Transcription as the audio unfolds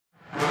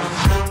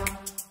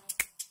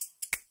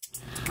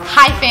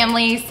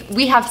families,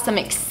 we have some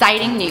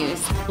exciting news.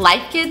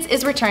 LifeKids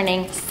is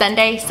returning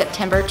Sunday,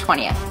 September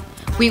 20th.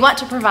 We want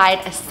to provide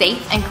a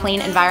safe and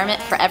clean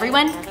environment for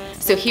everyone,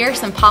 so here are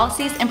some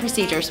policies and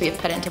procedures we have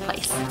put into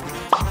place.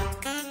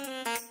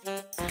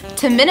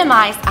 To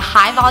minimize a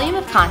high volume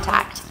of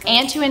contact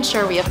and to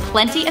ensure we have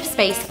plenty of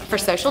space for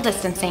social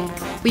distancing,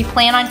 we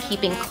plan on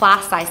keeping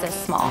class sizes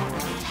small.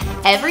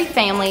 Every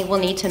family will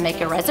need to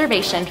make a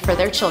reservation for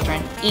their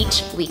children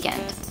each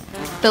weekend.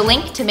 The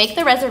link to make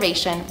the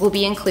reservation will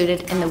be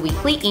included in the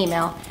weekly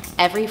email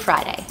every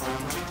Friday.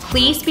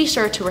 Please be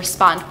sure to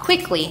respond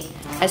quickly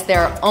as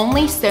there are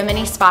only so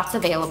many spots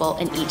available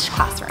in each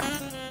classroom.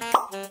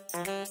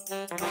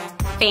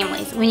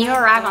 Families, when you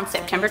arrive on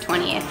September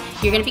 20th,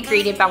 you're going to be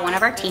greeted by one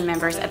of our team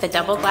members at the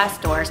double glass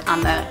doors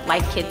on the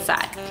LifeKids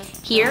side.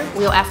 Here,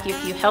 we'll ask you a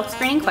few health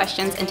screening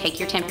questions and take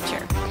your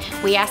temperature.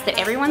 We ask that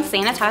everyone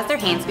sanitize their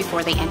hands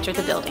before they enter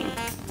the building.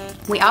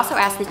 We also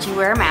ask that you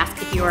wear a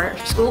mask if you are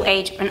school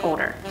age and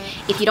older.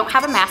 If you don't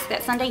have a mask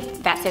that Sunday,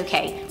 that's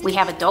okay. We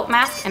have adult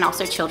masks and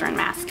also children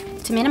masks.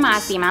 To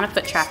minimize the amount of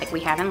foot traffic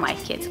we have in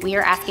LifeKids, we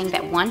are asking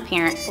that one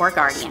parent or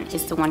guardian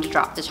is the one to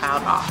drop the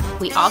child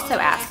off. We also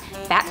ask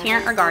that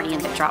parent or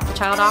guardian that dropped the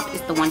child off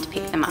is the one to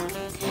pick them up.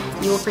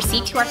 You will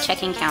proceed to our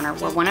check-in counter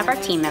where one of our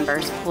team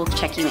members will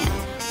check you in.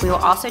 We will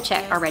also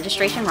check our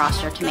registration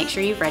roster to make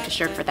sure you've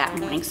registered for that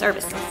morning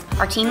services.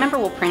 Our team member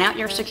will print out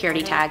your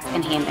security tags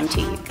and hand them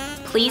to you.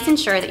 Please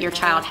ensure that your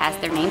child has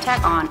their name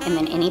tag on and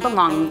then any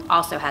belongings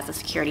also has a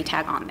security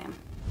tag on them.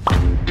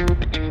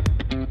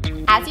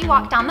 As you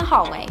walk down the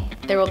hallway,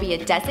 there will be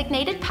a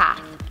designated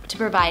path to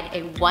provide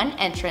a one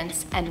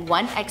entrance and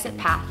one exit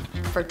path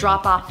for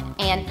drop-off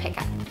and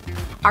pickup.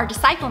 Our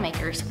disciple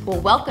makers will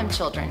welcome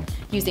children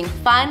using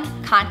fun,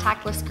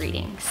 contactless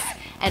greetings,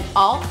 and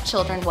all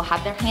children will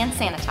have their hands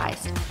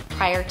sanitized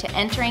prior to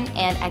entering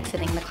and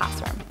exiting the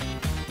classroom.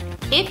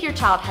 If your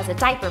child has a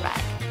diaper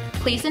bag,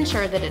 please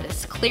ensure that it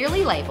is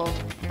clearly labeled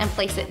and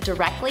place it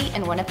directly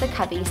in one of the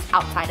cubbies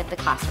outside of the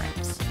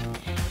classrooms.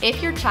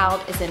 If your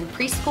child is in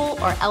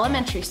preschool or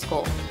elementary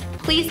school,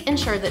 please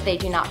ensure that they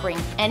do not bring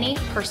any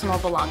personal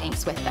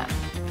belongings with them.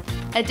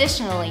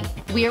 Additionally,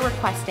 we are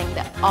requesting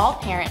that all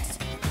parents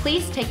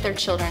please take their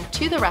children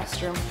to the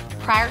restroom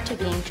prior to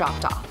being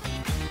dropped off.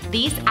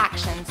 These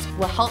actions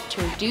will help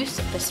to reduce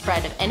the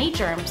spread of any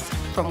germs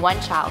from one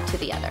child to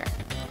the other.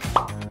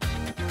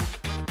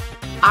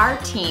 Our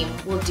team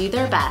will do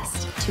their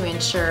best to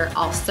ensure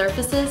all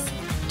surfaces,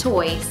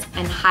 toys,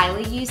 and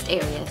highly used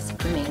areas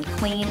remain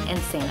clean and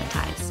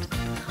sanitized.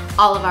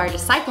 All of our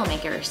disciple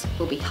makers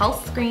will be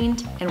health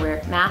screened and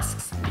wear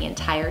masks the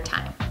entire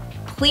time.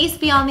 Please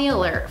be on the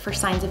alert for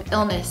signs of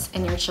illness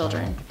in your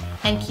children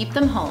and keep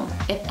them home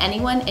if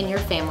anyone in your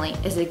family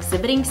is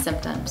exhibiting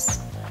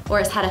symptoms or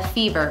has had a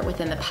fever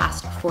within the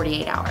past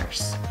 48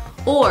 hours,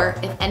 or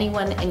if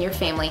anyone in your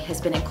family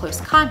has been in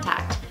close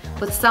contact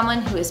with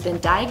someone who has been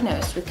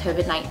diagnosed with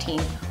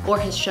COVID-19 or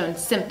has shown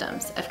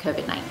symptoms of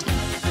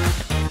COVID-19.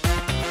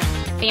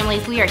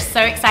 Families, we are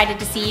so excited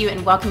to see you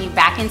and welcome you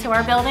back into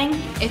our building.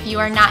 If you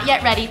are not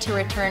yet ready to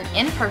return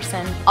in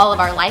person, all of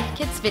our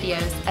LifeKids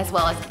videos as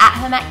well as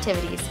at-home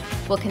activities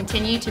will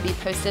continue to be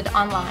posted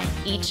online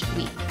each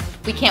week.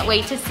 We can't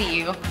wait to see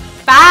you.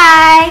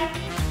 Bye!